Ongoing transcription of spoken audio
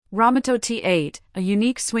Romotow T8, a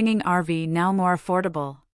unique swinging RV now more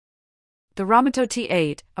affordable. The Romotow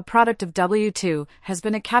T8, a product of W2, has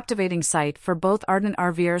been a captivating sight for both ardent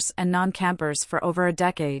RVers and non-campers for over a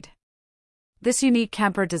decade. This unique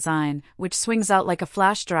camper design, which swings out like a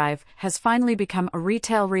flash drive, has finally become a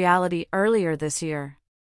retail reality earlier this year.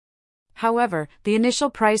 However, the initial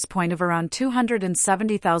price point of around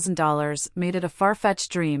 $270,000 made it a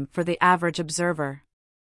far-fetched dream for the average observer.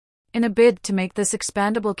 In a bid to make this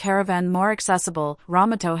expandable caravan more accessible,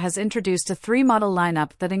 Romotow has introduced a three-model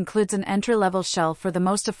lineup that includes an entry-level shell for the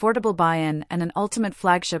most affordable buy-in and an ultimate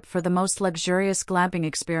flagship for the most luxurious glamping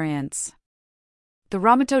experience. The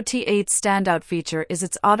Romotow T8's standout feature is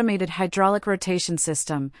its automated hydraulic rotation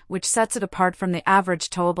system, which sets it apart from the average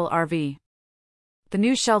towable RV. The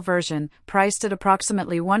new shell version, priced at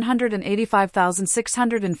approximately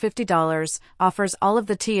 $185,650, offers all of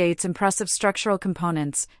the T8's impressive structural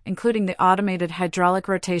components, including the automated hydraulic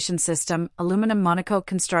rotation system, aluminum monocoque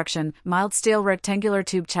construction, mild steel rectangular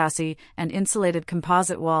tube chassis, and insulated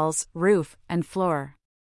composite walls, roof, and floor.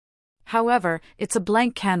 However, it's a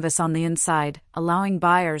blank canvas on the inside, allowing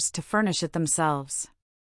buyers to furnish it themselves.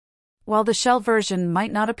 While the shell version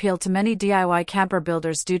might not appeal to many DIY camper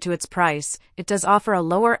builders due to its price, it does offer a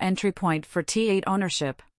lower entry point for T8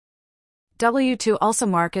 ownership. W2 also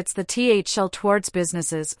markets the T8 shell towards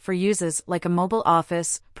businesses for uses like a mobile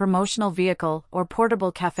office, promotional vehicle, or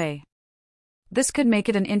portable cafe. This could make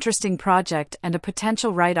it an interesting project and a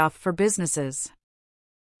potential write-off for businesses.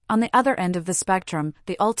 On the other end of the spectrum,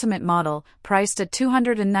 the Ultimate model, priced at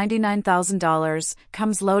 $299,000,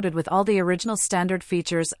 comes loaded with all the original standard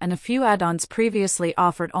features and a few add-ons previously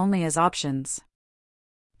offered only as options.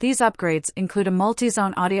 These upgrades include a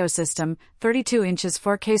multi-zone audio system, 32 inches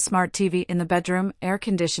 4K smart TV in the bedroom, air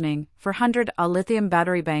conditioning, 400Ah lithium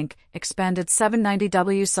battery bank, expanded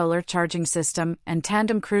 790W solar charging system, and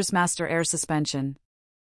tandem cruise master air suspension.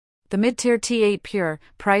 The mid-tier T8 Pure,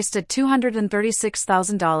 priced at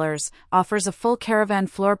 $236,000, offers a full caravan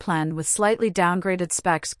floor plan with slightly downgraded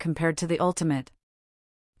specs compared to the Ultimate.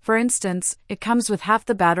 For instance, it comes with half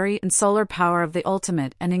the battery and solar power of the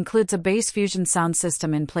Ultimate and includes a bass fusion sound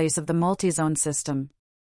system in place of the multi-zone system.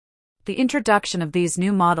 The introduction of these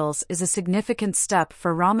new models is a significant step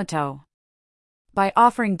for Romotow. By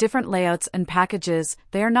offering different layouts and packages,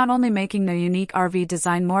 they are not only making their unique RV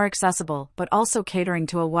design more accessible but also catering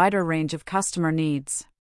to a wider range of customer needs.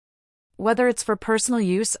 Whether it's for personal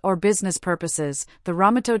use or business purposes, the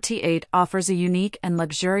Romotow T8 offers a unique and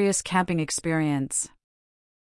luxurious camping experience.